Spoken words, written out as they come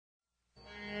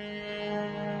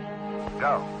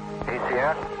Go.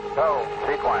 ECS, go.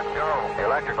 Sequence, go.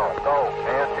 Electrical, go.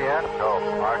 ASCS, go.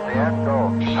 RCS, go.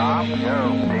 Tom, go.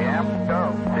 DM, go.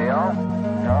 CO,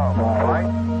 go. Flight,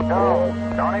 go.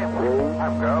 Tony,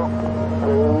 I'm go.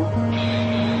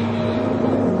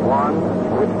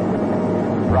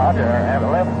 1. Roger, have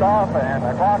liftoff and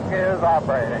the clock is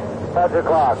operating. Touch the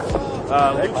clock.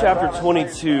 Luke chapter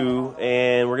 22,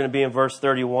 and we're going to be in verse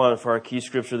 31 for our key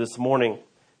scripture this morning.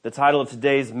 The title of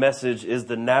today's message is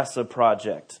The NASA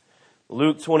Project.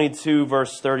 Luke 22,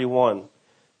 verse 31.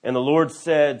 And the Lord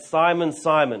said, Simon,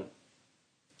 Simon,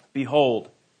 behold,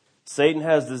 Satan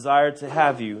has desired to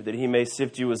have you, that he may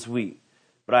sift you as wheat.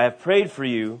 But I have prayed for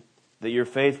you, that your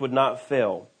faith would not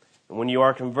fail. And when you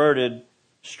are converted,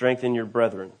 strengthen your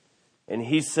brethren. And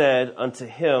he said unto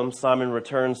him, Simon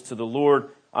returns to the Lord,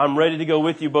 I'm ready to go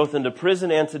with you both into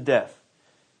prison and to death.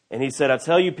 And he said, I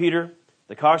tell you, Peter,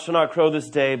 the cock shall not crow this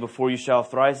day before you shall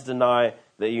thrice deny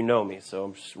that you know me. So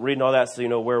I'm just reading all that so you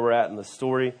know where we're at in the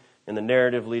story and the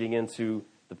narrative leading into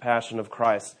the passion of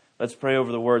Christ. Let's pray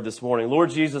over the word this morning.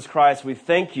 Lord Jesus Christ, we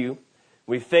thank you.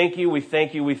 We thank you, we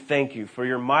thank you, we thank you for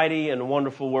your mighty and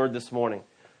wonderful word this morning.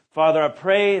 Father, I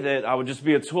pray that I would just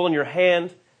be a tool in your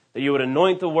hand, that you would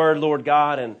anoint the word, Lord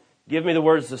God, and give me the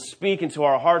words to speak into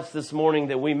our hearts this morning,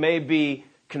 that we may be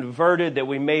converted, that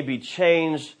we may be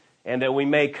changed, and that we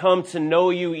may come to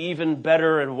know you even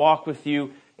better and walk with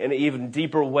you in an even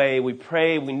deeper way. We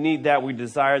pray, we need that, we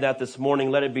desire that this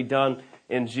morning. Let it be done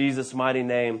in Jesus' mighty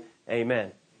name.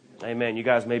 Amen. Amen. You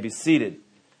guys may be seated.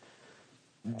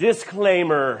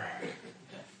 Disclaimer.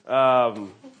 I'm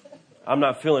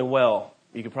not feeling well.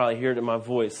 You can probably hear it in my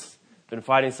voice. Been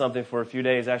fighting something for a few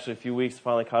days, actually a few weeks.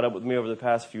 Finally caught up with me over the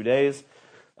past few days.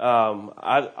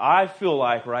 I feel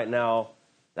like right now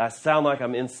I sound like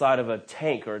I'm inside of a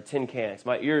tank or a tin can.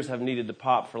 My ears have needed to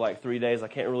pop for like 3 days. I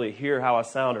can't really hear how I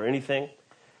sound or anything.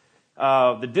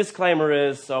 The disclaimer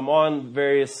is, so I'm on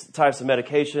various types of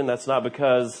medication. That's not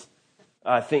because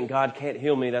I think God can't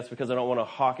heal me. That's because I don't want to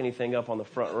hawk anything up on the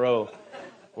front row.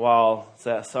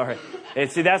 Sorry.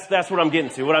 And see, that's what I'm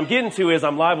getting to. What I'm getting to is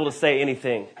I'm liable to say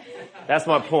anything. That's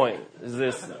my point.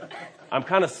 I'm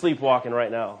kind of sleepwalking right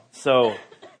now. So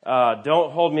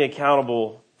don't hold me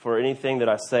accountable for anything that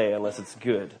I say unless it's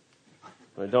good.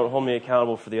 But don't hold me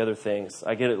accountable for the other things.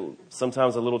 I get it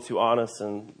sometimes a little too honest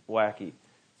and wacky.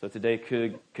 So today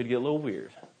could get a little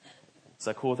weird. Is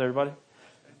that cool with everybody?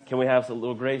 Can we have a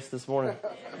little grace this morning?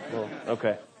 Well,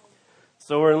 okay.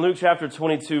 So we're in Luke chapter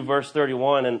 22, verse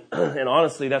 31, and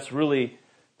honestly, that's really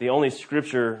the only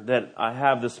scripture that I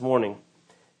have this morning,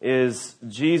 is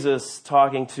Jesus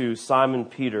talking to Simon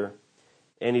Peter,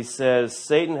 and he says,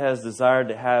 Satan has desired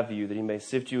to have you, that he may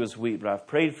sift you as wheat, but I've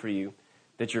prayed for you,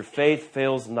 that your faith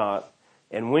fails not,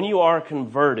 and when you are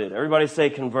converted, everybody say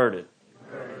converted,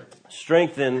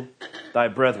 strengthen thy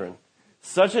brethren.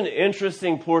 Such an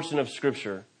interesting portion of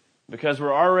scripture, because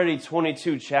we're already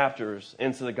 22 chapters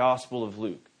into the Gospel of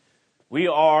Luke. We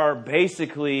are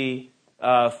basically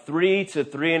 3 to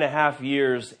 3.5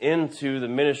 years into the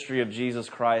ministry of Jesus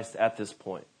Christ at this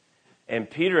point. And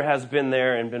Peter has been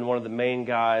there and been one of the main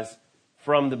guys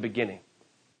from the beginning.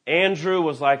 Andrew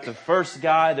was like the first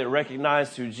guy that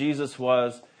recognized who Jesus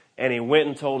was, and he went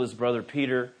and told his brother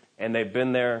Peter, and they've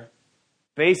been there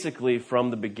basically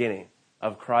from the beginning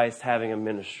of Christ having a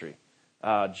ministry.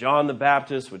 John the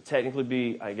Baptist would technically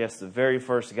be, I guess, the very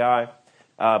first guy,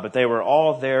 but they were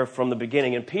all there from the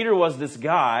beginning. And Peter was this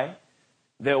guy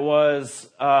that was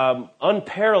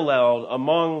unparalleled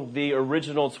among the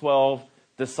original 12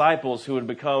 disciples who would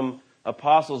become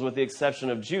apostles with the exception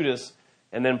of Judas.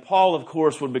 And then Paul, of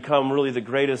course, would become really the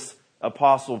greatest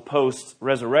apostle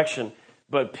post-resurrection.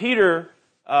 But Peter,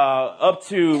 up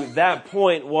to that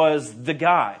point, was the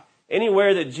guy.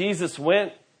 Anywhere that Jesus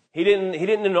went, he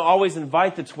didn't always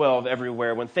invite the 12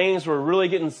 everywhere. When things were really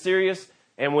getting serious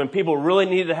and when people really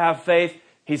needed to have faith,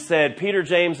 he said, Peter,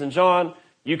 James, and John,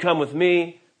 you come with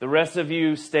me. The rest of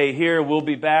you stay here. We'll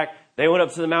be back. They went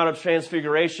up to the Mount of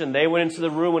Transfiguration. They went into the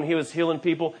room when he was healing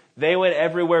people. They went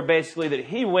everywhere basically that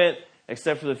he went,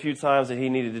 except for the few times that he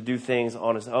needed to do things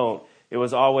on his own. It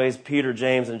was always Peter,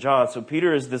 James, and John. So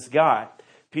Peter is this guy.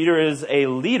 Peter is a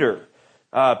leader.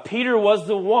 Peter was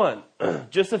the one,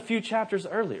 just a few chapters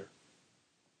earlier.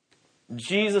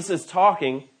 Jesus is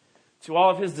talking to all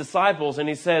of his disciples, and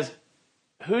he says,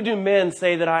 who do men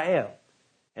say that I am?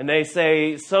 And they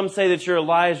say, some say that you're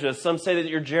Elijah, some say that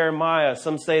you're Jeremiah,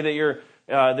 some say that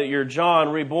you're John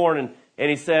reborn. And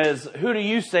he says, who do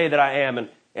you say that I am?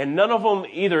 And none of them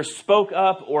either spoke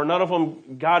up or none of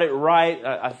them got it right.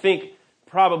 I think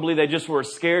probably they just were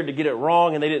scared to get it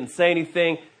wrong and they didn't say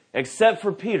anything, except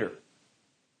for Peter,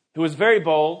 who was very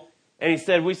bold And he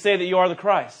said, we say that you are the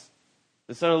Christ,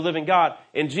 the Son of the living God.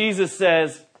 And Jesus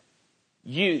says,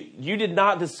 you did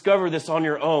not discover this on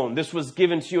your own. This was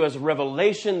given to you as a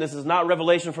revelation. This is not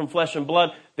revelation from flesh and blood.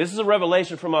 This is a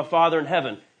revelation from my Father in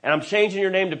heaven. And I'm changing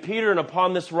your name to Peter, and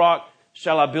upon this rock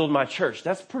shall I build my church.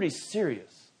 That's a pretty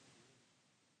serious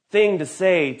thing to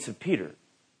say to Peter.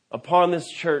 Upon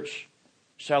this rock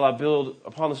shall I build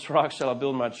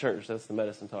my church. That's the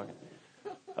medicine talking.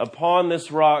 Upon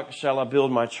this rock shall I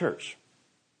build my church.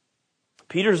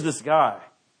 Peter's this guy.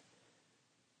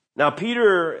 Now,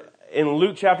 Peter, in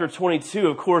Luke chapter 22,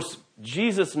 of course,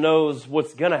 Jesus knows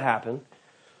what's going to happen.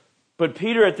 But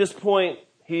Peter, at this point,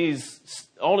 he's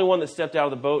the only one that stepped out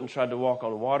of the boat and tried to walk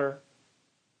on water.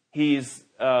 He's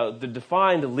the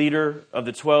defined leader of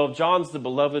the 12. John's the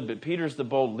beloved, but Peter's the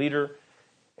bold leader.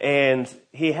 And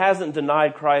he hasn't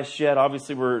denied Christ yet.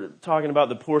 Obviously, we're talking about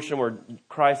the portion where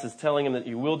Christ is telling him that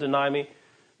you will deny me.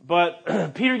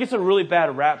 But Peter gets a really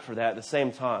bad rap for that at the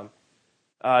same time.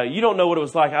 You don't know what it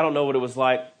was like. I don't know what it was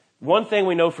like. One thing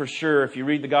we know for sure, if you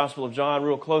read the Gospel of John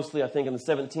real closely, I think in the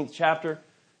 17th chapter,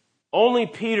 only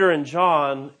Peter and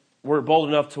John were bold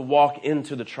enough to walk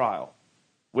into the trial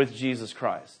with Jesus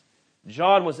Christ.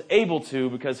 John was able to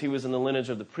because he was in the lineage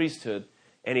of the priesthood,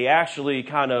 and he actually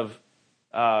kind of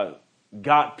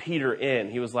got Peter in.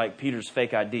 He was like Peter's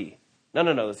fake ID.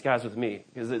 No, this guy's with me,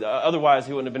 because otherwise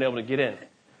he wouldn't have been able to get in.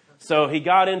 So he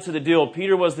got into the deal.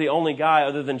 Peter was the only guy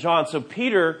other than John. So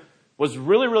Peter was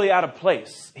really, really out of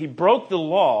place. He broke the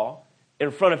law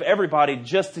in front of everybody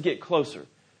just to get closer.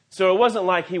 So it wasn't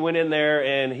like he went in there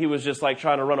and he was just like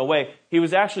trying to run away. He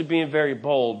was actually being very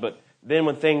bold. But then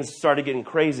when things started getting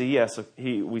crazy, yes,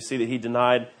 we see that he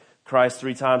denied Christ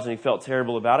 3 times and he felt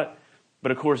terrible about it.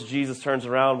 But of course, Jesus turns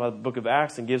around by the book of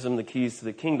Acts and gives him the keys to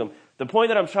the kingdom. The point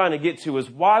that I'm trying to get to is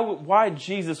why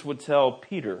Jesus would tell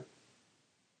Peter,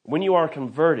 when you are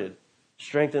converted,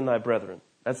 strengthen thy brethren.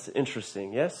 That's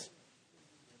interesting, yes?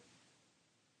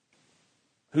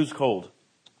 Who's cold?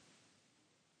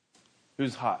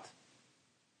 Who's hot?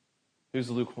 Who's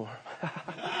lukewarm?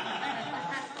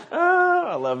 Oh,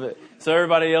 I love it. So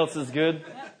everybody else is good?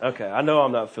 Okay, I know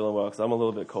I'm not feeling well because I'm a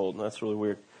little bit cold, and that's really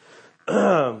weird.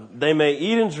 They may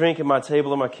eat and drink at my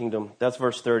table in my kingdom. That's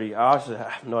verse 30. I actually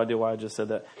have no idea why I just said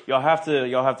that. Y'all have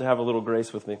to have a little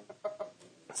grace with me.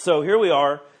 So here we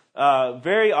are.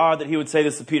 Very odd that he would say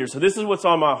this to Peter. So this is what's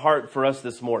on my heart for us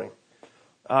this morning.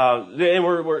 And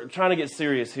we're trying to get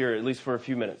serious here, at least for a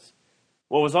few minutes.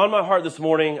 What was on my heart this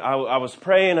morning, I was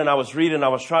praying and I was reading. I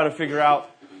was trying to figure out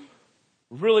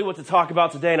really what to talk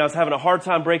about today. And I was having a hard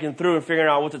time breaking through and figuring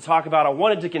out what to talk about. I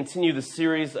wanted to continue the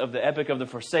series of the Epic of the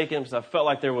Forsaken because I felt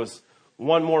like there was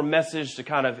one more message to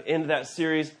kind of end that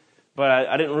series. But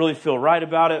I didn't really feel right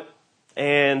about it.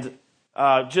 And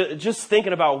just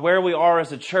thinking about where we are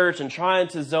as a church and trying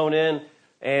to zone in.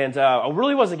 And I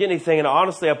really wasn't getting anything. And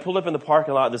honestly, I pulled up in the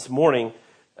parking lot this morning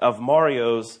of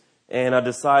Mario's. And I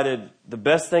decided the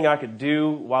best thing I could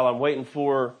do while I'm waiting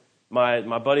for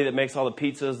my buddy that makes all the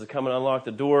pizzas to come and unlock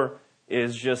the door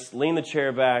is just lean the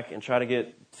chair back and try to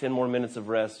get 10 more minutes of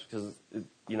rest because,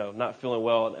 not feeling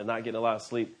well and not getting a lot of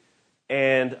sleep.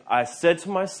 And I said to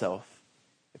myself,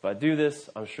 if I do this,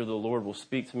 I'm sure the Lord will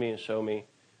speak to me and show me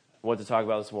what to talk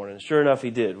about this morning. And sure enough,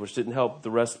 he did, which didn't help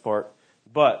the rest part,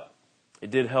 but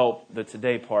it did help the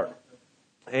today part.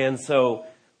 And so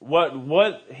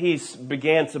what he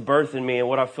began to birth in me and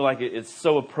what I feel like it's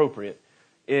so appropriate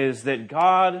is that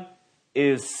God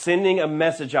is sending a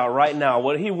message out right now.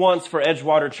 What he wants for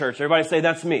Edgewater Church. Everybody say,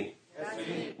 that's me. That's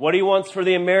me. What he wants for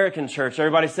the American church.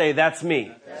 Everybody say, that's me.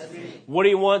 That's me. What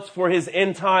he wants for his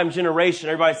end time generation.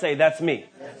 Everybody say, that's me.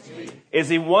 That's me. Is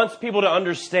he wants people to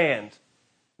understand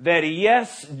that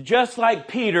yes, just like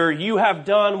Peter, you have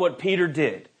done what Peter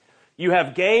did. You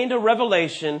have gained a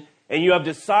revelation and you have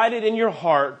decided in your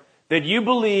heart that you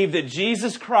believe that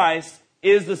Jesus Christ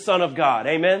is the Son of God.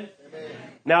 Amen? Amen.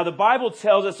 Now, the Bible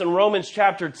tells us in Romans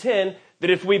chapter 10 that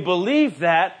if we believe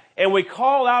that and we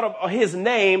call out of his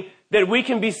name, that we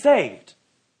can be saved.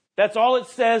 That's all it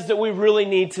says that we really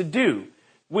need to do.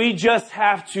 We just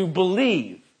have to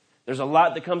believe. There's a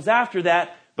lot that comes after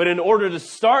that, but in order to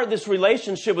start this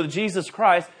relationship with Jesus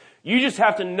Christ, you just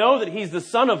have to know that he's the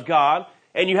Son of God,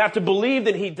 and you have to believe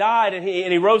that he died and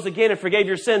he rose again and forgave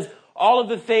your sins. All of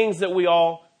the things that we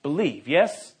all believe.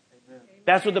 Yes? Amen.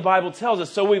 That's what the Bible tells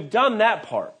us. So we've done that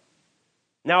part.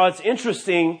 Now it's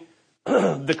interesting,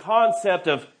 the concept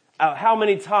of how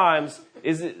many times,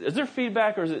 is there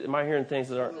feedback or am I hearing things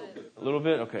that aren't a little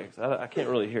bit? Okay, I can't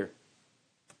really hear.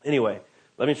 Anyway,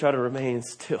 let me try to remain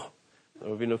still. There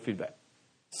will be no feedback.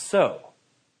 So,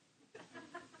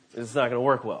 this is not going to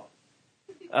work well.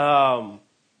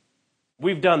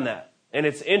 We've done that. And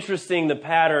it's interesting the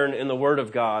pattern in the Word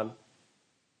of God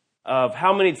of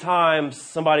how many times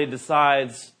somebody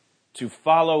decides to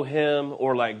follow him,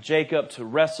 or like Jacob, to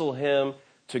wrestle him,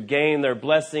 to gain their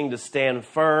blessing, to stand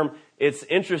firm. It's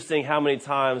interesting how many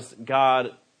times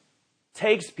God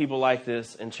takes people like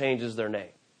this and changes their name.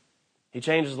 He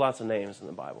changes lots of names in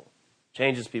the Bible,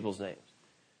 changes people's names.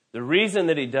 The reason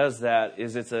that he does that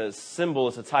is it's a symbol,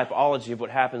 it's a typology of what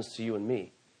happens to you and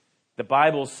me. The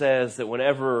Bible says that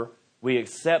whenever we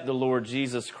accept the Lord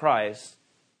Jesus Christ,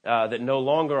 that no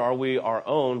longer are we our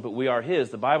own, but we are his.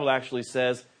 The Bible actually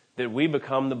says that we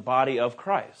become the body of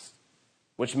Christ,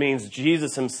 which means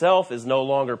Jesus himself is no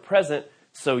longer present,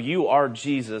 so you are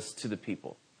Jesus to the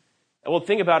people. And well,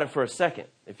 think about it for a second.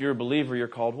 If you're a believer, you're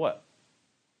called what?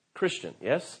 Christian,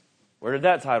 yes? Where did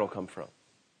that title come from?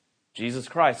 Jesus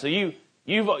Christ. So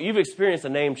you've experienced a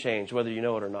name change, whether you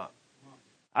know it or not.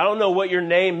 I don't know what your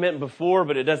name meant before,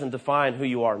 but it doesn't define who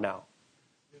you are now.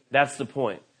 That's the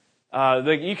point.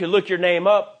 You can look your name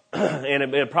up,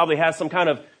 and it probably has some kind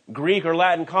of Greek or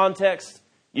Latin context.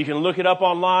 You can look it up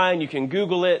online. You can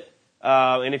Google it.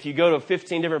 And if you go to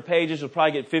 15 different pages, you'll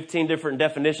probably get 15 different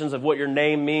definitions of what your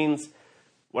name means.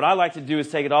 What I like to do is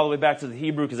take it all the way back to the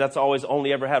Hebrew, because that's always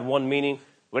only ever had one meaning.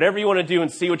 Whatever you want to do,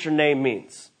 and see what your name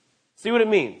means. See what it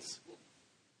means.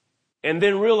 And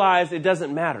then realize it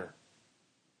doesn't matter.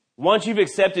 Once you've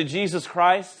accepted Jesus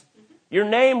Christ, your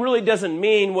name really doesn't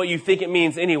mean what you think it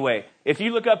means anyway. If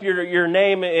you look up your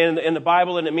name in the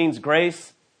Bible and it means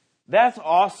grace, that's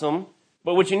awesome.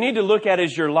 But what you need to look at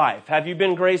is your life. Have you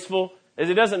been graceful?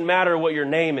 It doesn't matter what your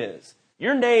name is.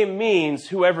 Your name means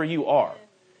whoever you are.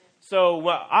 So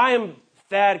I am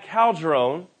Thad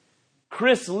Calderon.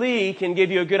 Chris Lee can give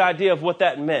you a good idea of what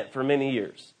that meant for many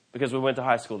years, because we went to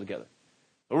high school together.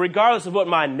 But regardless of what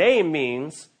my name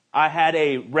means, I had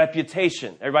a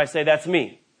reputation. Everybody say, that's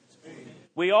me.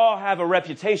 We all have a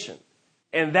reputation,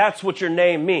 and that's what your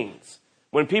name means.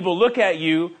 When people look at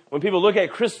you, when people look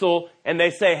at Crystal and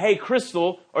they say, hey,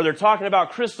 Crystal, or they're talking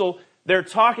about Crystal, they're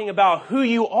talking about who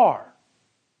you are,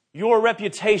 your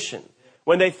reputation.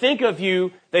 When they think of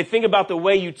you, they think about the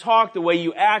way you talk, the way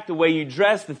you act, the way you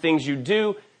dress, the things you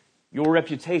do. Your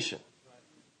reputation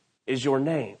is your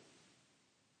name.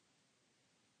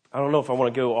 I don't know if I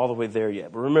want to go all the way there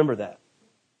yet, but remember that.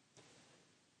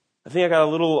 I think I got a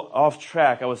little off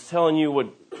track. I was telling you what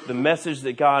the message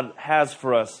that God has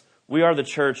for us. We are the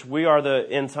church. We are the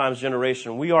end times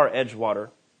generation. We are Edgewater.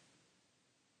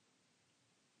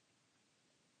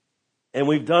 And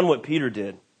we've done what Peter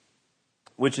did,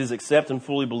 which is accept and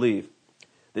fully believe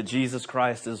that Jesus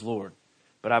Christ is Lord.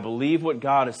 But I believe what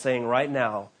God is saying right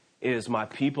now is my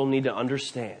people need to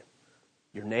understand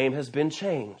your name has been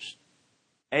changed.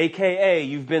 AKA,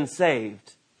 you've been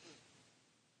saved.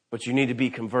 But you need to be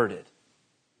converted.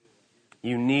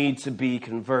 You need to be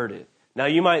converted. Now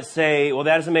you might say, well,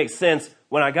 that doesn't make sense.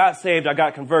 When I got saved, I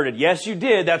got converted. Yes, you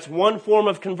did. That's one form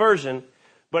of conversion.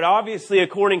 But obviously,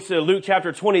 according to Luke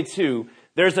chapter 22,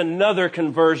 there's another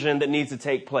conversion that needs to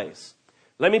take place.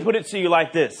 Let me put it to you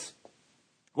like this.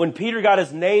 When Peter got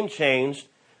his name changed,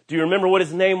 do you remember what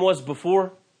his name was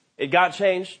before it got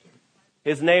changed?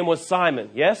 His name was Simon,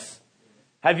 yes?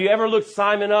 Have you ever looked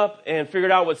Simon up and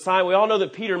figured out what Simon... We all know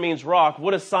that Peter means rock.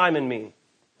 What does Simon mean?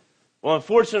 Well,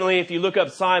 unfortunately, if you look up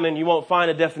Simon, you won't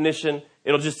find a definition.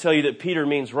 It'll just tell you that Peter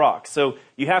means rock. So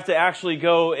you have to actually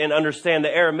go and understand the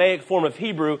Aramaic form of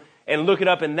Hebrew and look it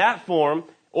up in that form,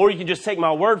 or you can just take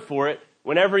my word for it.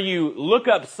 Whenever you look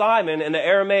up Simon in the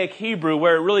Aramaic Hebrew,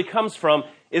 where it really comes from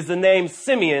is the name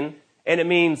Simeon, and it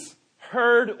means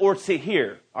heard or to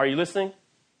hear. Are you listening?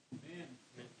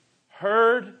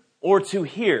 Heard or to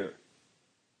hear.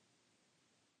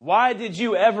 Why did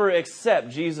you ever accept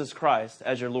Jesus Christ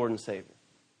as your Lord and Savior?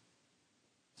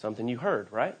 Something you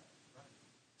heard, right?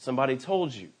 Somebody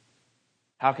told you.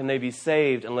 How can they be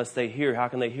saved unless they hear? How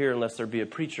can they hear unless there be a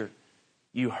preacher?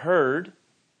 You heard,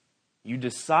 you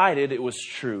decided it was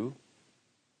true,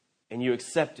 and you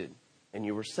accepted, and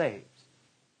you were saved.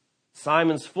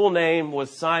 Simon's full name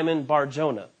was Simon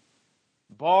Bar-Jonah.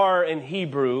 Bar in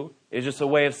Hebrew is just a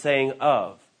way of saying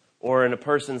of. Or in a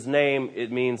person's name,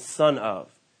 it means son of.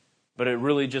 But it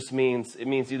really just means, it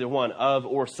means either one, of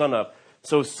or son of.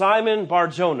 So Simon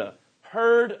Bar-Jonah,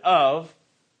 heard of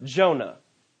Jonah.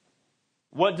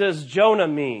 What does Jonah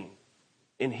mean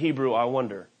in Hebrew, I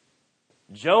wonder?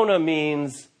 Jonah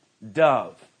means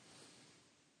dove.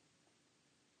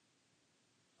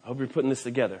 I hope you're putting this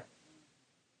together.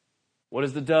 What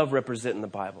does the dove represent in the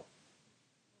Bible?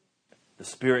 The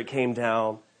Spirit came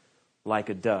down like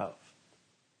a dove.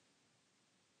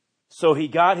 So he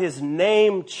got his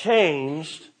name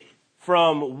changed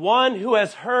from one who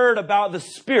has heard about the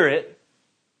Spirit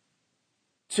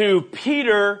to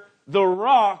Peter, the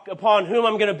rock upon whom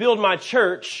I'm going to build my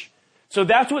church. So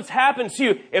that's what's happened to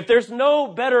you. If there's no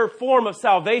better form of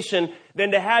salvation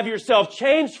than to have yourself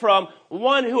changed from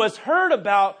one who has heard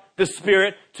about the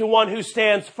Spirit to one who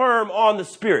stands firm on the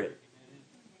Spirit.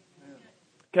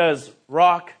 Because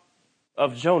rock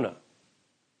of Jonah,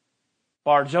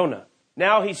 Bar Jonah.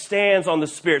 Now he stands on the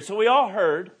Spirit. So we all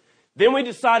heard. Then we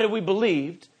decided we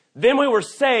believed. Then we were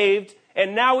saved.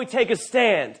 And now we take a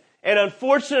stand. And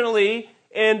unfortunately,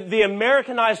 in the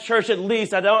Americanized church at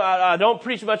least, I don't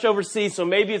preach much overseas, so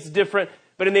maybe it's different.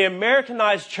 But in the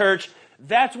Americanized church,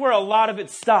 that's where a lot of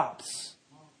it stops.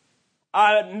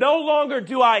 No longer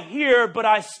do I hear, but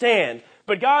I stand.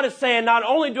 But God is saying, not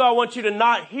only do I want you to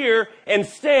not hear and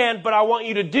stand, but I want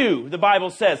you to do, the Bible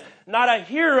says. Not a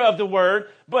hearer of the word,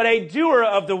 but a doer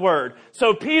of the word.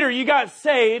 So Peter, you got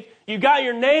saved. You got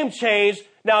your name changed.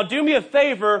 Now do me a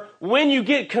favor. When you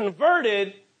get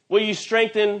converted, will you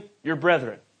strengthen your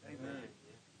brethren? Amen.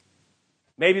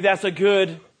 Maybe that's a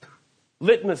good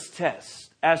litmus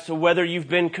test as to whether you've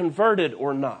been converted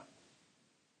or not.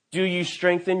 Do you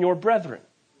strengthen your brethren?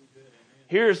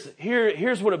 Here's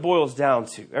what it boils down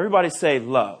to. Everybody say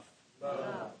love.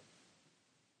 Love.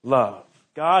 Love.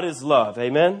 God is love.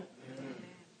 Amen? Amen.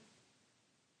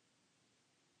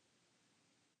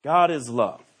 God is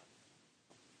love.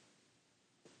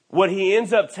 What he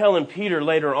ends up telling Peter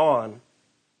later on,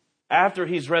 after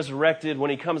he's resurrected,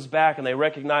 when he comes back and they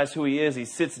recognize who he is, he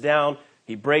sits down,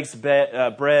 he breaks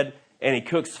bread, and he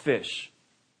cooks fish.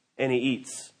 And he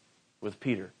eats with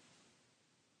Peter.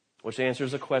 Which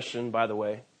answers a question, by the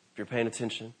way, if you're paying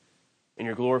attention. In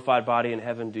your glorified body in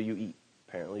heaven, do you eat?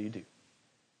 Apparently you do.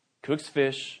 Cooks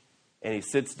fish, and he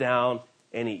sits down,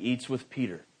 and he eats with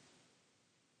Peter.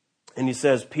 And he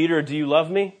says, Peter, do you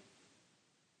love me?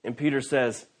 And Peter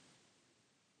says,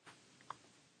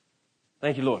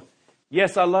 thank you, Lord.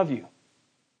 Yes, I love you.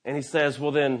 And he says,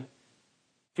 well then,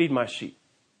 feed my sheep.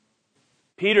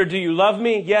 Peter, do you love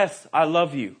me? Yes, I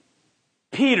love you.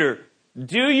 Peter,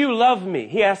 do you love me?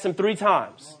 He asked him 3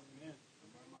 times.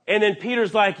 And then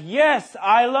Peter's like, yes,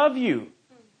 I love you.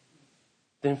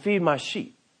 Then feed my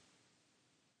sheep.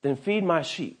 Then feed my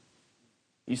sheep.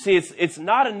 You see, it's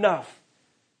not enough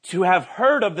to have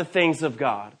heard of the things of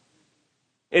God.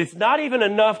 It's not even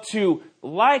enough to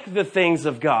like the things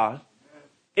of God.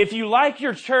 If you like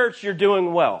your church, you're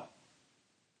doing well.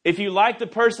 If you like the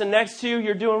person next to you,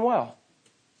 you're doing well.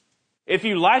 If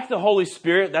you like the Holy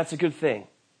Spirit, that's a good thing.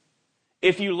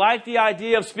 If you like the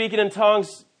idea of speaking in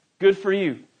tongues, good for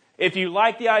you. If you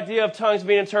like the idea of tongues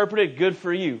being interpreted, good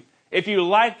for you. If you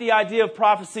like the idea of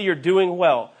prophecy, you're doing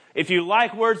well. If you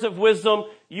like words of wisdom,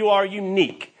 you are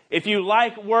unique. If you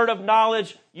like word of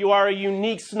knowledge, you are a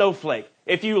unique snowflake.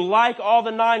 If you like all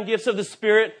the 9 gifts of the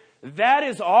Spirit, that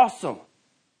is awesome.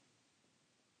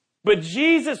 But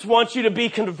Jesus wants you to be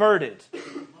converted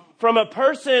from a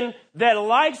person that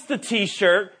likes the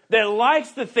t-shirt, that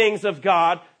likes the things of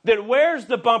God, that wears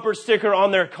the bumper sticker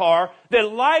on their car,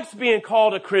 that likes being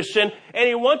called a Christian, and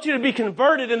he wants you to be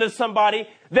converted into somebody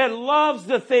that loves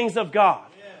the things of God.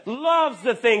 Loves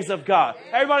the things of God.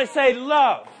 Everybody say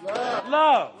love.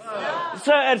 Love.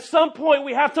 So at some point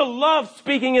we have to love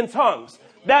speaking in tongues.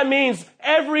 That means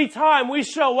every time we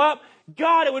show up,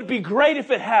 God, it would be great if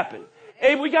it happened.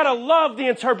 And we got to love the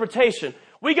interpretation.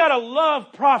 We got to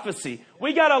love prophecy.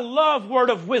 We got to love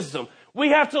word of wisdom. We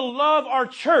have to love our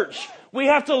church. We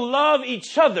have to love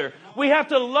each other. We have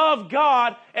to love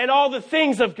God and all the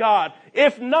things of God.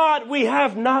 If not, we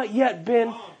have not yet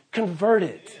been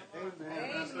converted.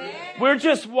 Amen. We're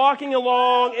just walking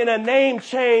along in a name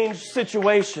change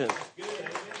situation.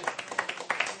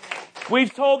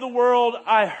 We've told the world,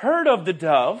 I heard of the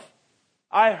dove.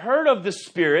 I heard of the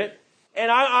Spirit. And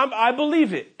I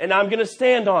believe it. And I'm going to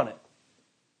stand on it.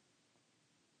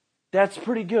 That's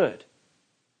pretty good.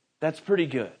 That's pretty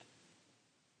good.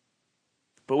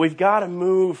 But we've got to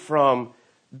move from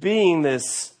being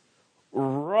this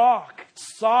rock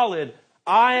solid,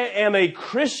 I am a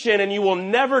Christian and you will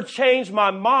never change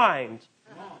my mind.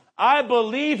 I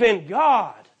believe in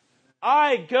God.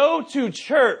 I go to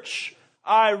church.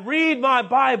 I read my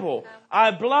Bible.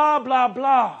 I blah, blah,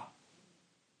 blah.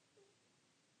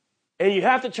 And you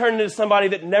have to turn into somebody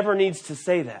that never needs to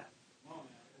say that.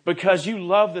 Because you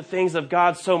love the things of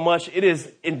God so much, it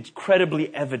is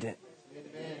incredibly evident.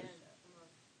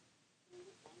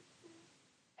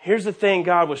 Here's the thing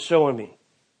God was showing me.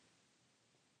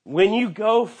 When you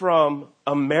go from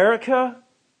America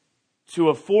to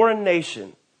a foreign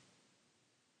nation,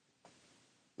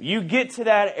 you get to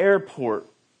that airport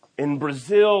in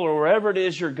Brazil or wherever it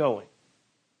is you're going.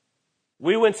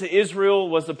 We went to Israel,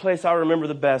 was the place I remember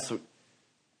the best.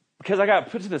 because I got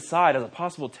put to the side as a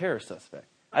possible terror suspect.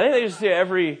 I think they just do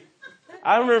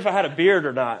I don't remember if I had a beard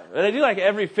or not. They do like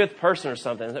every fifth person or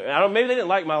something. Maybe they didn't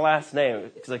like my last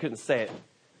name because I couldn't say it.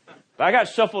 But I got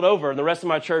shuffled over, and the rest of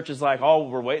my church is like, oh,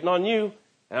 we're waiting on you.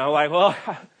 And I'm like, well,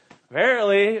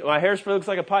 apparently my hairspray looks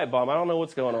like a pipe bomb. I don't know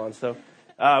what's going on. So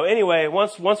anyway,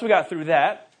 once we got through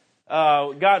that,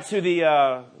 got to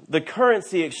the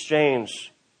currency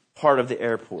exchange part of the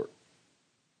airport.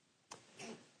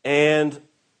 And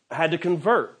I had to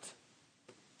convert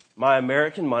my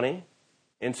American money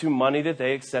into money that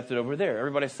they accepted over there.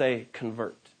 Everybody say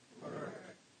convert.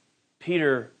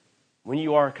 Peter, when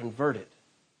you are converted,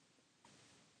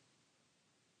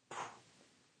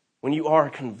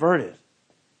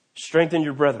 strengthen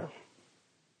your brethren.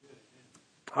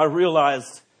 I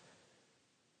realized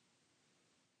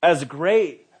as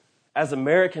great as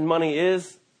American money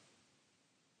is,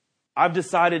 I've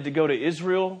decided to go to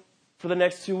Israel for the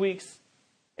next 2 weeks,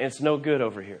 and it's no good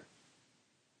over here.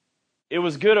 It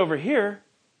was good over here,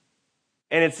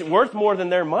 and it's worth more than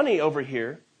their money over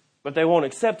here, but they won't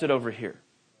accept it over here.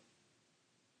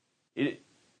 It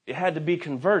had to be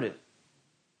converted.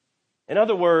 In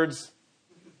other words,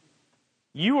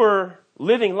 you were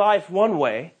living life one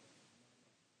way,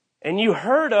 and you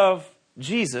heard of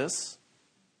Jesus,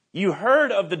 you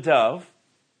heard of the dove,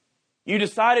 you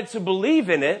decided to believe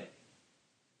in it,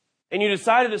 and you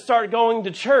decided to start going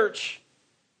to church.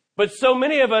 But so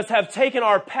many of us have taken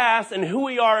our past and who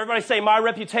we are. Everybody say, my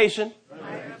reputation,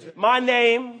 my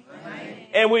name.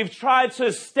 And we've tried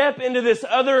to step into this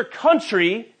other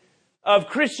country of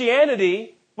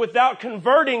Christianity without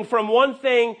converting from one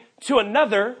thing to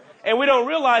another. And we don't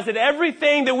realize that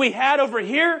everything that we had over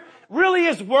here really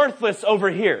is worthless over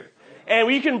here. And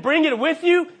you can bring it with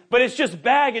you, but it's just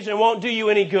baggage and won't do you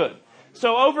any good.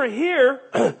 So over here,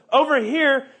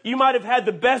 you might have had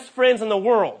the best friends in the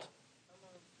world.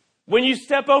 When you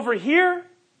step over here,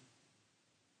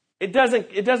 it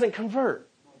doesn't convert.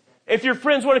 If your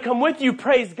friends want to come with you,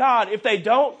 praise God. If they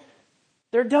don't,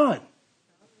 they're done.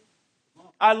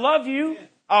 I love you.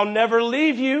 I'll never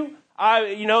leave you.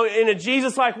 In a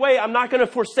Jesus-like way, I'm not going to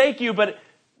forsake you, but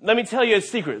let me tell you a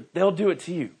secret. They'll do it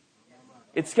to you.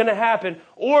 It's going to happen.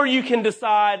 Or you can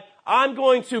decide, I'm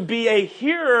going to be a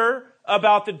hearer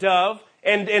about the dove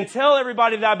and tell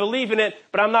everybody that I believe in it,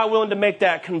 but I'm not willing to make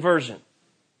that conversion.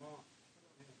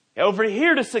 Over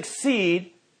here to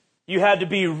succeed, you had to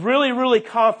be really, really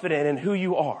confident in who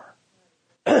you are.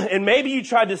 And maybe you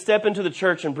tried to step into the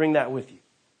church and bring that with you.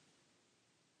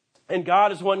 And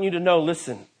God is wanting you to know,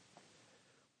 listen,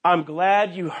 I'm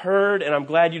glad you heard and I'm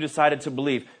glad you decided to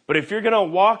believe. But if you're going to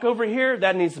walk over here,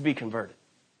 that needs to be converted.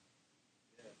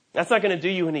 That's not going to do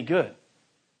you any good.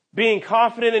 Being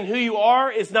confident in who you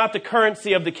are is not the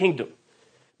currency of the kingdom.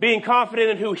 Being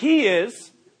confident in who He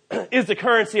is the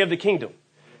currency of the kingdom.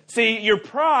 See, your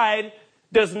pride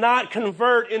does not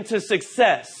convert into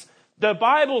success. The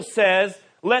Bible says,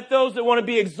 let those that want to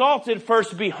be exalted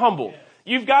first be humbled.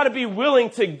 You've got to be willing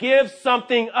to give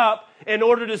something up in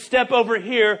order to step over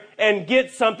here and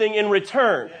get something in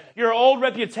return. Your old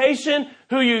reputation,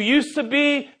 who you used to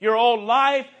be, your old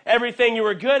life, everything you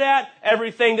were good at,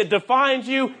 everything that defines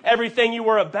you, everything you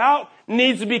were about,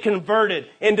 needs to be converted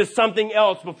into something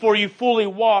else before you fully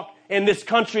walk in this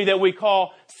country that we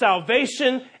call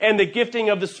salvation and the gifting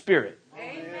of the Spirit.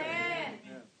 Amen.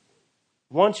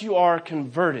 Once you are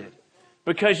converted,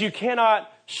 because you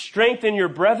cannot strengthen your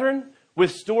brethren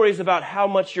with stories about how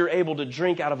much you're able to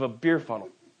drink out of a beer funnel.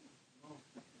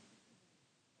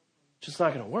 It's just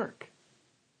not going to work.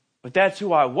 But that's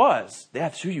who I was.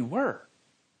 That's who you were.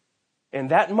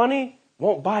 And that money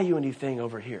won't buy you anything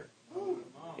over here.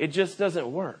 It just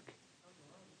doesn't work.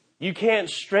 You can't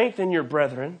strengthen your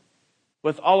brethren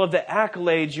with all of the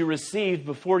accolades you received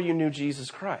before you knew Jesus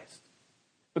Christ.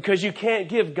 Because you can't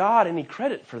give God any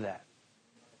credit for that.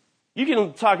 You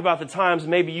can talk about the times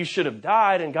maybe you should have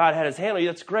died and God had His hand on you.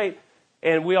 That's great.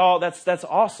 And that's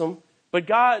awesome. But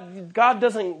God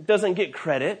doesn't get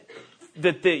credit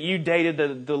that you dated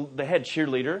the head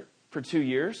cheerleader for 2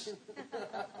 years.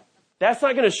 That's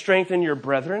not going to strengthen your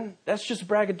brethren. That's just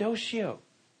braggadocio.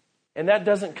 And that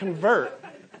doesn't convert.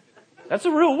 That's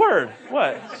a real word.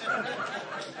 What?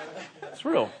 It's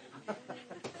real.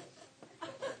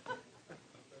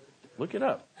 Look it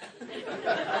up.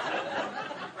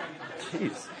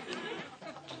 Jeez.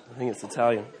 I think it's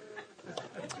Italian.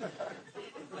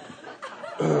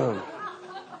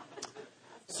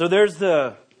 So there's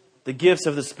the gifts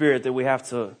of the Spirit that we have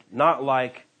to not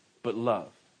like, but love.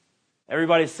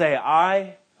 Everybody say,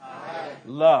 I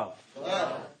love.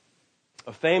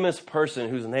 A famous person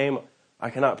whose name I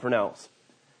cannot pronounce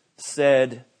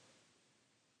said,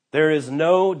 There is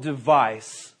no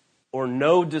device or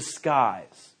no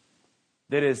disguise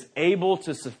that is able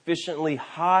to sufficiently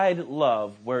hide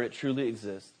love where it truly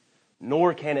exists,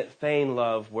 nor can it feign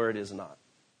love where it is not.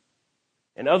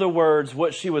 In other words,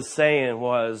 what she was saying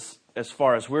was, as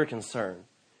far as we're concerned,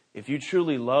 if you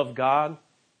truly love God,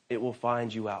 it will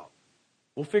find you out.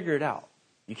 We'll figure it out.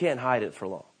 You can't hide it for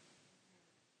long.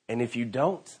 And if you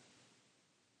don't,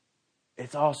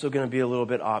 it's also going to be a little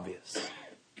bit obvious.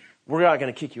 We're not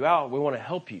going to kick you out. We want to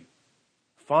help you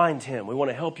find Him. We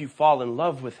want to help you fall in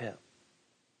love with Him.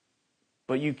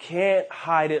 But you can't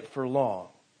hide it for long.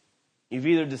 You've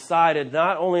either decided,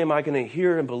 not only am I going to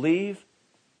hear and believe,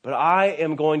 but I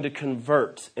am going to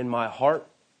convert in my heart,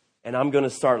 and I'm going to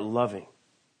start loving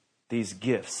these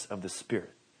gifts of the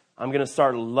Spirit. I'm going to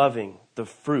start loving the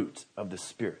fruit of the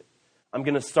Spirit. I'm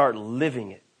going to start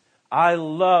living it. I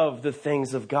love the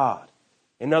things of God.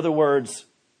 In other words,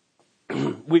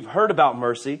 we've heard about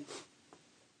mercy,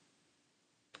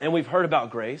 and we've heard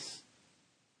about grace,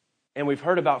 and we've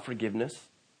heard about forgiveness,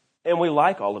 and we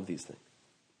like all of these things.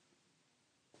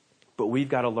 But we've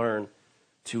got to learn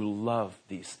to love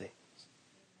these things.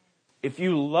 If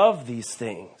you love these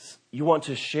things, you want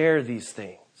to share these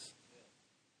things.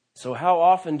 So how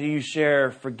often do you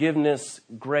share forgiveness,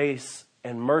 grace,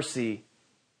 and mercy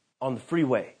on the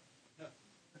freeway?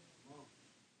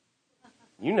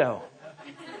 You know.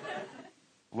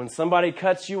 When somebody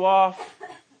cuts you off,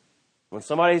 when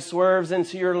somebody swerves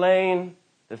into your lane,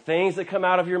 the things that come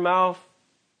out of your mouth,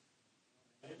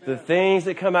 the things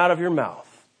that come out of your mouth,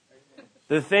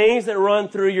 the things that run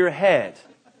through your head,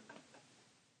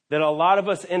 that a lot of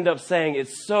us end up saying,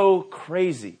 it's so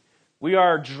crazy. We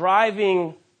are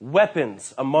driving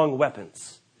weapons among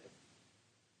weapons.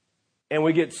 And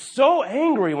we get so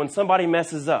angry when somebody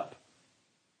messes up.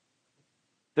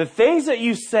 The things that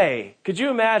you say, could you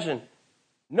imagine?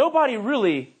 Nobody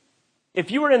really,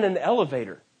 if you were in an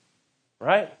elevator,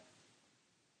 right?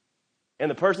 And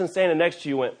the person standing next to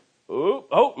you went,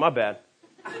 oh, my bad.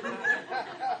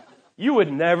 You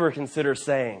would never consider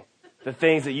saying the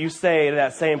things that you say to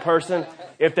that same person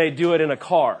if they do it in a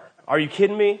car. Are you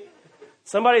kidding me?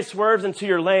 Somebody swerves into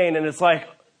your lane and it's like,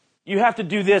 you have to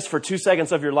do this for 2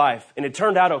 seconds of your life. And it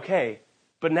turned out okay.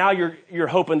 But now you're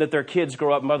hoping that their kids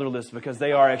grow up motherless because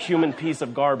they are a human piece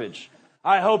of garbage.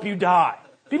 I hope you die.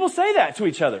 People say that to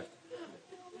each other.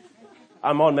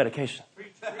 I'm on medication.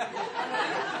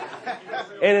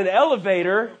 In an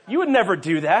elevator, you would never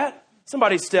do that.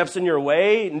 Somebody steps in your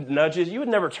way and nudges. You would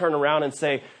never turn around and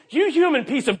say, you human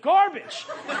piece of garbage.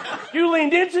 You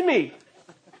leaned into me.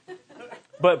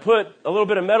 But put a little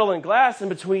bit of metal and glass in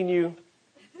between you.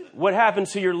 What happened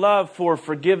to your love for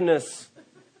forgiveness,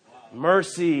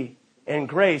 mercy, and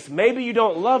grace? Maybe you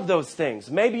don't love those things.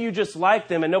 Maybe you just like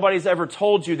them and nobody's ever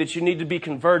told you that you need to be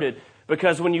converted.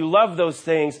 Because when you love those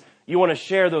things, you want to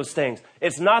share those things.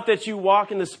 It's not that you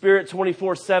walk in the Spirit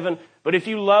 24/7, but if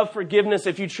you love forgiveness,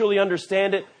 if you truly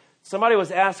understand it. Somebody was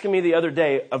asking me the other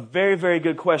day a very, very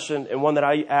good question, and one that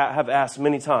I have asked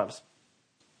many times,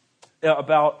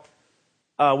 about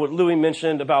what Louis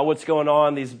mentioned about what's going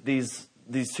on, these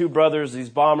two brothers, these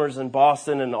bombers in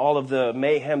Boston, and all of the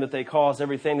mayhem that they caused,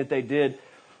 everything that they did.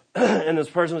 And this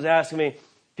person was asking me,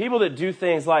 people that do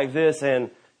things like this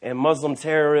and Muslim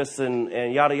terrorists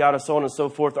and yada, yada, so on and so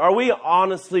forth, are we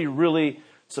honestly really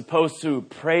supposed to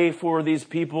pray for these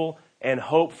people and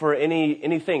hope for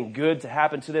anything good to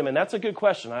happen to them? And that's a good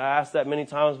question. I asked that many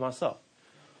times myself.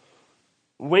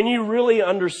 When you really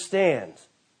understand,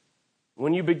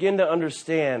 when you begin to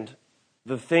understand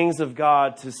the things of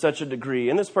God to such a degree,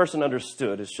 and this person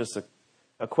understood, it's just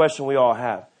a question we all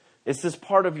have. It's this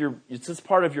part of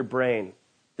your brain,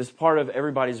 this part of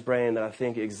everybody's brain that I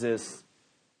think exists.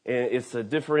 And it's a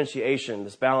differentiation,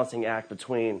 this balancing act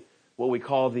between what we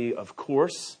call the of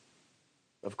course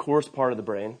part of the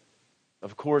brain.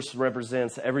 Of course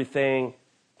represents everything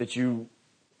that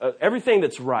everything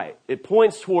that's right. It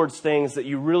points towards things that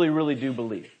you really, really do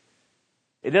believe.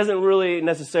 It doesn't really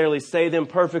necessarily say them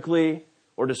perfectly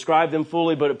or describe them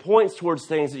fully, but it points towards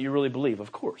things that you really believe.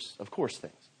 Of course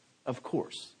things. Of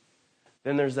course.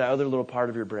 Then there's that other little part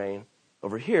of your brain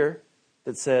over here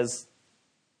that says,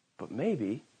 but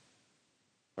maybe,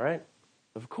 right?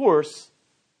 Of course,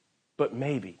 but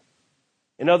maybe.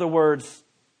 In other words,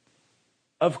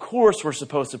 of course we're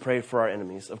supposed to pray for our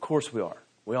enemies. Of course we are.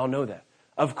 We all know that.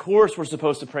 Of course we're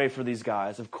supposed to pray for these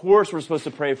guys. Of course we're supposed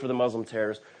to pray for the Muslim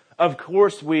terrorists. Of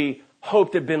course we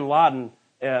hope that bin Laden,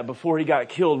 before he got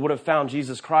killed, would have found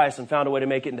Jesus Christ and found a way to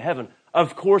make it into heaven.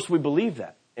 Of course we believe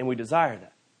that and we desire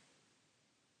that.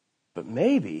 But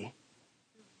maybe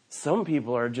some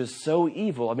people are just so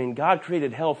evil. I mean, God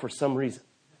created hell for some reason,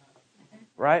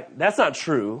 right? That's not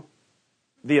true.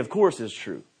 The of course is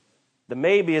true. The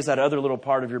maybe is that other little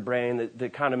part of your brain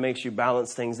that kind of makes you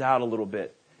balance things out a little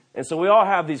bit. And so we all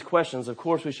have these questions. Of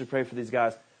course we should pray for these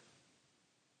guys.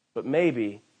 But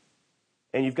maybe,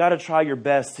 and you've got to try your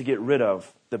best to get rid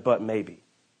of the but maybe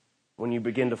when you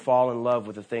begin to fall in love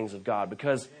with the things of God.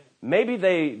 Because maybe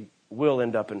they will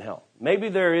end up in hell. Maybe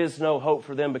there is no hope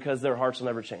for them because their hearts will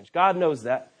never change. God knows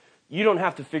that. You don't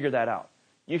have to figure that out.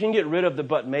 You can get rid of the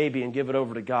but maybe and give it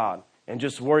over to God and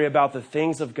just worry about the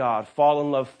things of God. Fall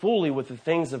in love fully with the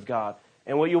things of God.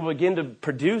 And what you'll begin to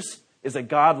produce is a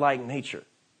God-like nature.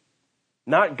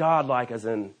 Not God-like as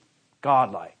in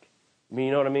God-like. I mean,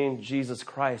 you know what I mean? Jesus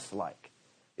Christ-like.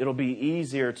 It'll be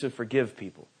easier to forgive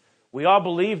people. We all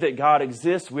believe that God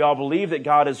exists. We all believe that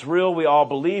God is real. We all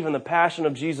believe in the passion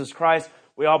of Jesus Christ.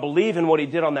 We all believe in what he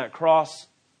did on that cross.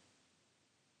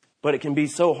 But it can be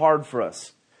so hard for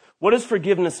us. What does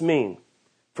forgiveness mean?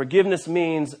 Forgiveness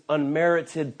means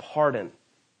unmerited pardon.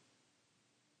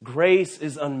 Grace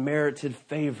is unmerited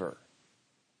favor.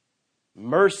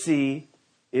 Mercy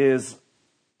is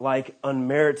like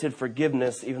unmerited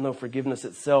forgiveness, even though forgiveness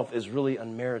itself is really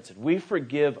unmerited. We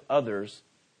forgive others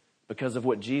because of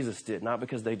what Jesus did, not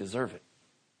because they deserve it.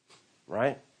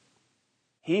 Right?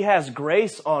 He has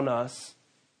grace on us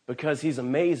because he's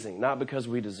amazing, not because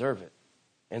we deserve it.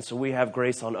 And so we have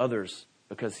grace on others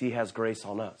because he has grace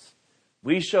on us.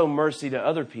 We show mercy to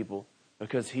other people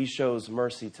because he shows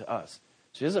mercy to us.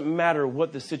 So it doesn't matter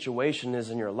what the situation is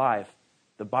in your life.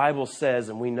 The Bible says,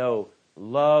 and we know,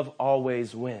 love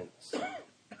always wins.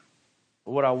 But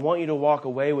what I want you to walk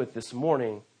away with this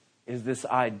morning is this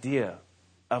idea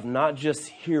of not just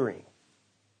hearing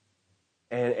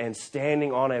and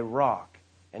standing on a rock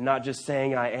and not just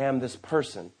saying I am this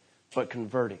person, but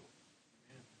converting.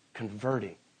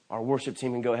 Converting. Our worship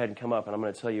team can go ahead and come up, and I'm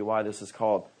going to tell you why this is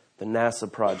called the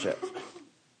NASA Project.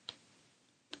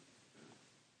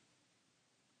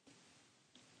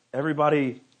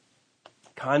 Everybody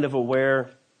kind of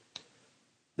aware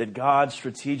that God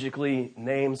strategically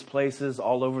names places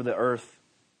all over the earth.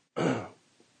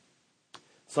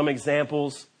 Some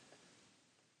examples.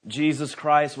 Jesus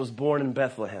Christ was born in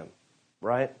Bethlehem,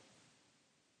 right?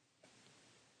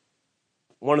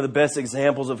 One of the best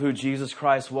examples of who Jesus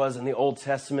Christ was in the Old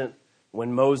Testament,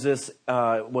 when Moses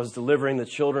was delivering the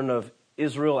children of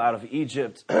Israel out of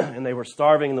Egypt, and they were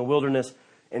starving in the wilderness,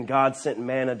 and God sent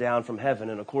manna down from heaven.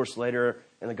 And of course, later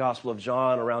in the Gospel of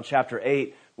John, around chapter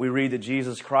 8, we read that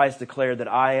Jesus Christ declared that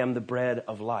I am the bread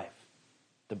of life,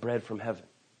 the bread from heaven,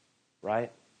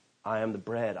 right? I am the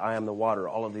bread, I am the water,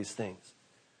 all of these things.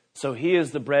 So he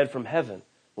is the bread from heaven.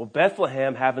 Well,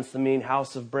 Bethlehem happens to mean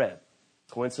house of bread.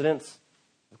 Coincidence?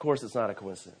 Of course it's not a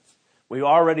coincidence. We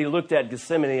already looked at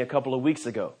Gethsemane a couple of weeks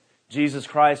ago. Jesus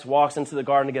Christ walks into the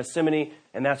Garden of Gethsemane,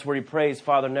 and that's where he prays,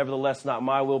 Father, nevertheless, not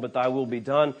my will, but thy will be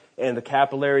done. And the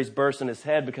capillaries burst in his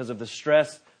head because of the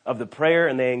stress of the prayer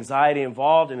and the anxiety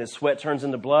involved, and his sweat turns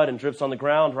into blood and drips on the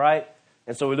ground, right?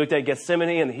 And so we looked at Gethsemane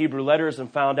in the Hebrew letters and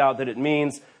found out that it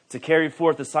means to carry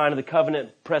forth the sign of the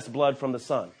covenant, press blood from the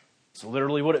sun. It's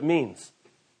literally what it means.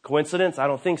 Coincidence? I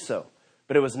don't think so.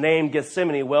 But it was named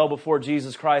Gethsemane well before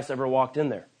Jesus Christ ever walked in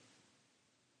there.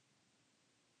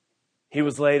 He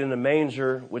was laid in a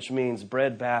manger, which means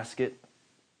bread basket.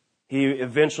 He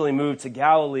eventually moved to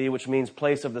Galilee, which means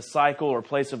place of the cycle or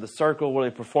place of the circle, where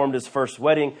he performed his first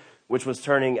wedding, which was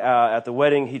turning at the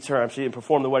wedding. He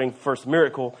performed the wedding first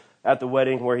miracle at the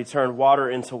wedding, where he turned water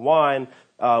into wine,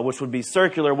 which would be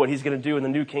circular, what he's going to do in the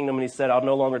new kingdom. And he said, I'll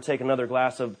no longer take another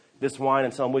glass of this wine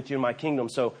until I'm with you in my kingdom.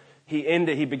 So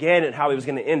he began it how he was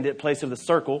going to end it, place of the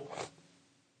circle,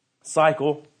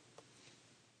 cycle.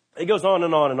 It goes on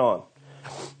and on and on.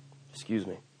 Excuse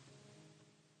me.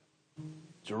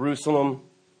 Jerusalem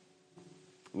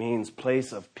means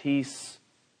place of peace,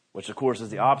 which of course is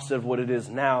the opposite of what it is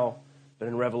now. But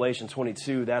in Revelation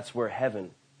 22, that's where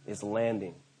heaven is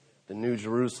landing. The new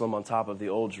Jerusalem on top of the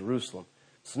old Jerusalem.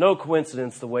 It's no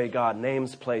coincidence the way God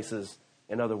names places,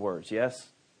 in other words, yes?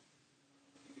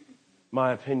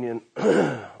 My opinion,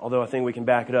 although I think we can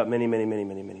back it up many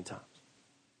times.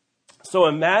 So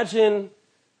imagine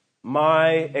my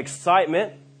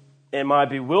excitement and my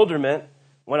bewilderment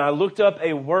when I looked up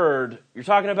a word. You're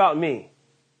talking about me,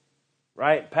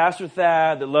 right? Pastor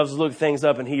Thad that loves to look things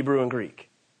up in Hebrew and Greek.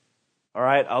 All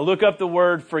right, I look up the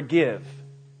word forgive.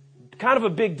 Kind of a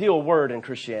big deal word in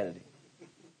Christianity.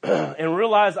 And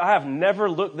realize I have never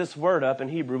looked this word up in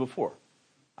Hebrew before.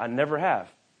 I never have.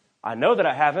 I know that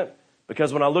I haven't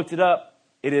because when I looked it up,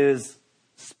 it is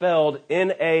spelled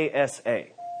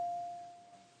N-A-S-A.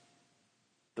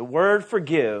 The word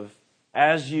forgive,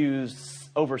 as used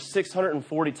over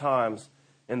 640 times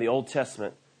in the Old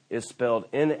Testament is spelled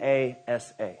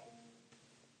N-A-S-A.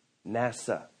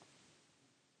 NASA.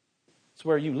 It's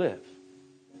where you live.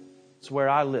 It's where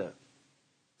I live.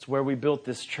 It's where we built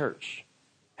this church.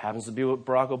 Happens to be what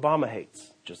Barack Obama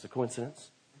hates. Just a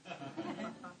coincidence.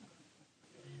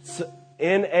 So,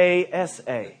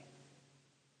 NASA.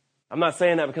 I'm not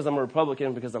saying that because I'm a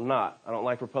Republican, because I'm not. I don't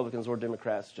like Republicans or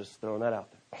Democrats, just throwing that out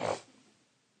there.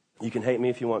 You can hate me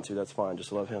if you want to, that's fine,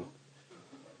 just love him.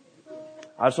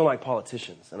 I just don't like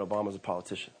politicians, and Obama's a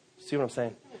politician. See what I'm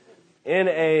saying?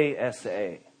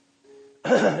 NASA.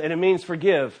 And it means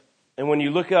forgive. And when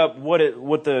you look up what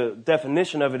the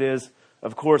definition of it is,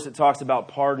 of course it talks about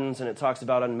pardons and it talks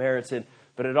about unmerited,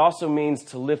 but it also means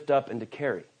to lift up and to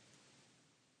carry,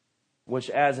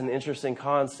 which adds an interesting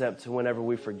concept to whenever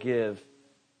we forgive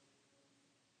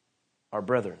our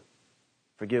brethren,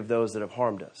 forgive those that have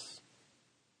harmed us.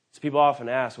 So people often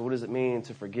ask, well, what does it mean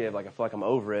to forgive? Like, I feel like I'm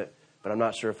over it, but I'm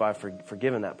not sure if I've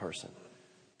forgiven that person.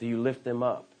 Do you lift them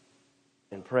up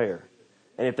in prayer?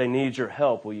 And if they need your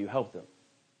help, will you help them?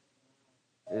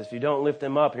 If you don't lift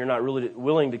them up and you're not really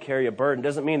willing to carry a burden,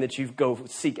 doesn't mean that you go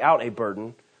seek out a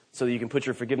burden so that you can put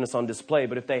your forgiveness on display.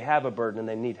 But if they have a burden and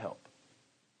they need help,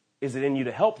 is it in you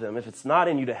to help them? If it's not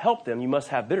in you to help them, you must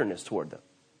have bitterness toward them.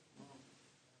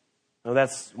 Now,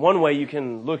 that's one way you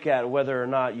can look at whether or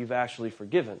not you've actually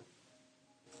forgiven.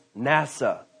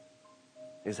 NASA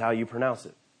is how you pronounce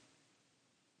it.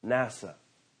 NASA.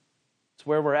 It's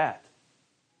where we're at.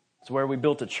 It's where we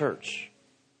built a church.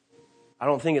 I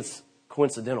don't think it's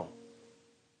coincidental.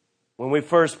 When we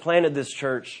first planted this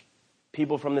church,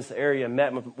 people from this area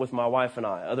met with my wife and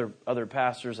I, other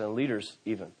pastors and leaders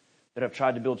even, that have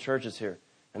tried to build churches here.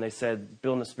 And they said,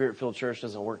 building a Spirit-filled church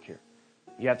doesn't work here.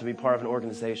 You have to be part of an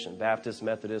organization, Baptist,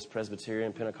 Methodist,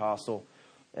 Presbyterian, Pentecostal,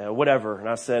 whatever. And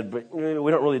I said, but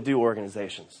we don't really do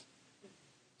organizations.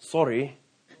 Sorry.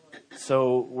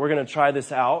 So we're going to try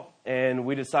this out. And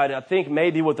we decided, I think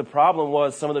maybe what the problem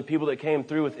was, some of the people that came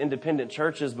through with independent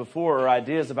churches before or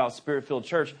ideas about Spirit-filled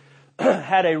church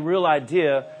had a real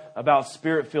idea about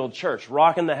Spirit-filled church,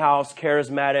 rocking the house,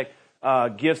 charismatic,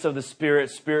 gifts of the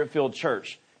Spirit, Spirit-filled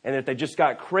church. And if they just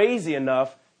got crazy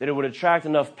enough that it would attract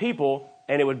enough people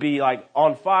and it would be like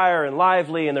on fire and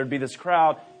lively and there'd be this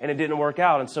crowd, and it didn't work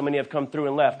out. And so many have come through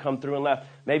and left.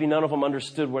 Maybe none of them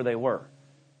understood where they were.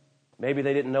 Maybe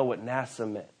they didn't know what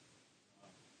NASA meant.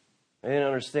 They didn't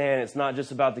understand it's not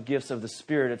just about the gifts of the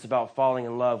Spirit. It's about falling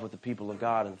in love with the people of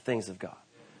God and the things of God.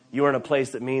 You are in a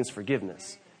place that means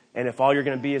forgiveness. And if all you're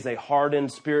going to be is a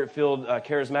hardened, Spirit-filled,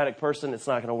 charismatic person, it's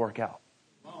not going to work out.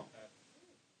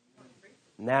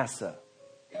 NASA.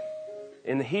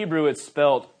 In the Hebrew, it's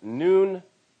spelled Nun,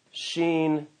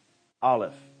 Shin,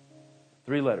 Aleph.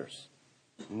 3 letters.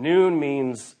 Nun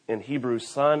means, in Hebrew,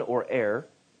 son or heir.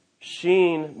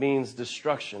 Shin means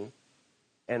destruction.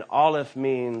 And Aleph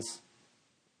means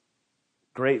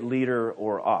great leader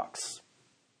or ox.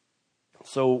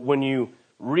 So when you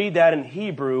read that in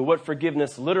Hebrew, what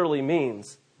forgiveness literally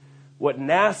means, what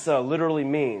NASA literally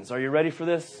means. Are you ready for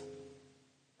this?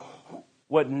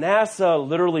 What NASA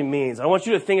literally means. I want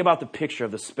you to think about the picture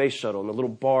of the space shuttle and the little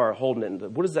bar holding it.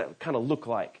 And what does that kind of look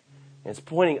like? And it's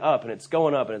pointing up and it's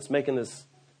going up and it's making this.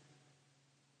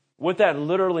 What that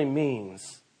literally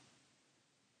means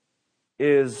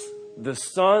is the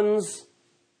sun's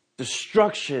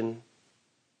destruction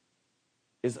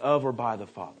is of or by the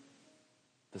Father.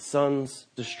 The sun's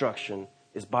destruction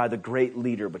is by the great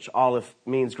leader, which Aleph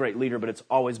means great leader, but it's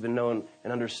always been known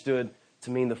and understood to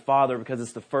mean the Father because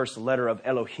it's the first letter of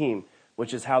Elohim,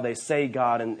 which is how they say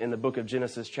God in the book of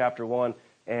Genesis chapter 1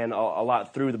 and a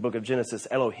lot through the book of Genesis.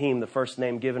 Elohim, the first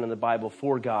name given in the Bible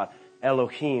for God.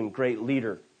 Elohim, great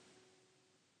leader.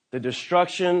 The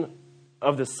destruction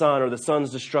of the Son, or the Son's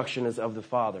destruction, is of the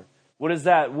Father. What is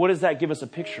that? What does that give us a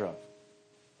picture of?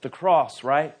 The cross,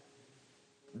 right?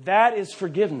 That is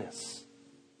forgiveness.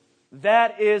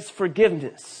 That is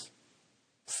forgiveness.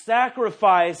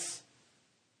 Sacrifice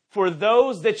for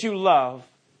those that you love.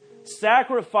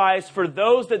 Sacrifice for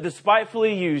those that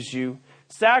despitefully use you.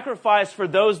 Sacrifice for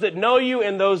those that know you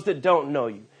and those that don't know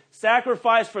you.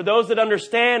 Sacrifice for those that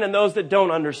understand and those that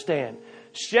don't understand.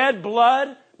 Shed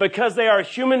blood because they are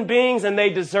human beings and they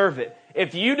deserve it.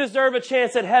 If you deserve a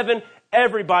chance at heaven,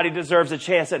 everybody deserves a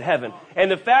chance at heaven. And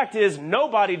the fact is,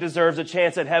 nobody deserves a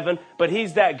chance at heaven, but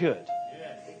He's that good.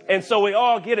 And so we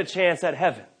all get a chance at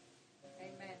heaven.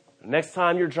 Next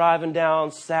time you're driving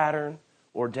down Saturn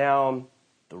or down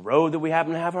the road that we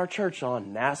happen to have our church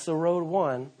on, NASA Road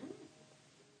 1,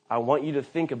 I want you to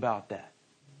think about that.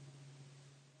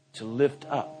 To lift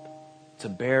up, to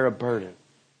bear a burden,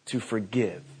 to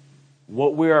forgive.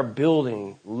 What we are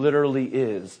building literally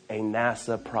is a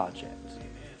NASA project.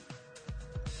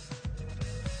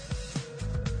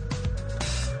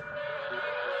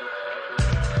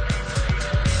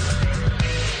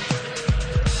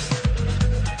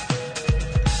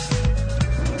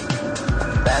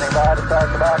 Standing by to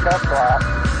start the backup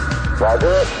clock.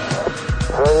 Roger.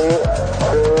 3, 2,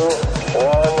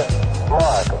 1,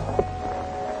 mark.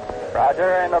 Roger,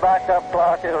 and the backup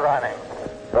clock is running.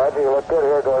 Roger, you look good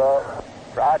here, Gordo.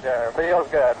 Roger, feels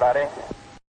good, buddy.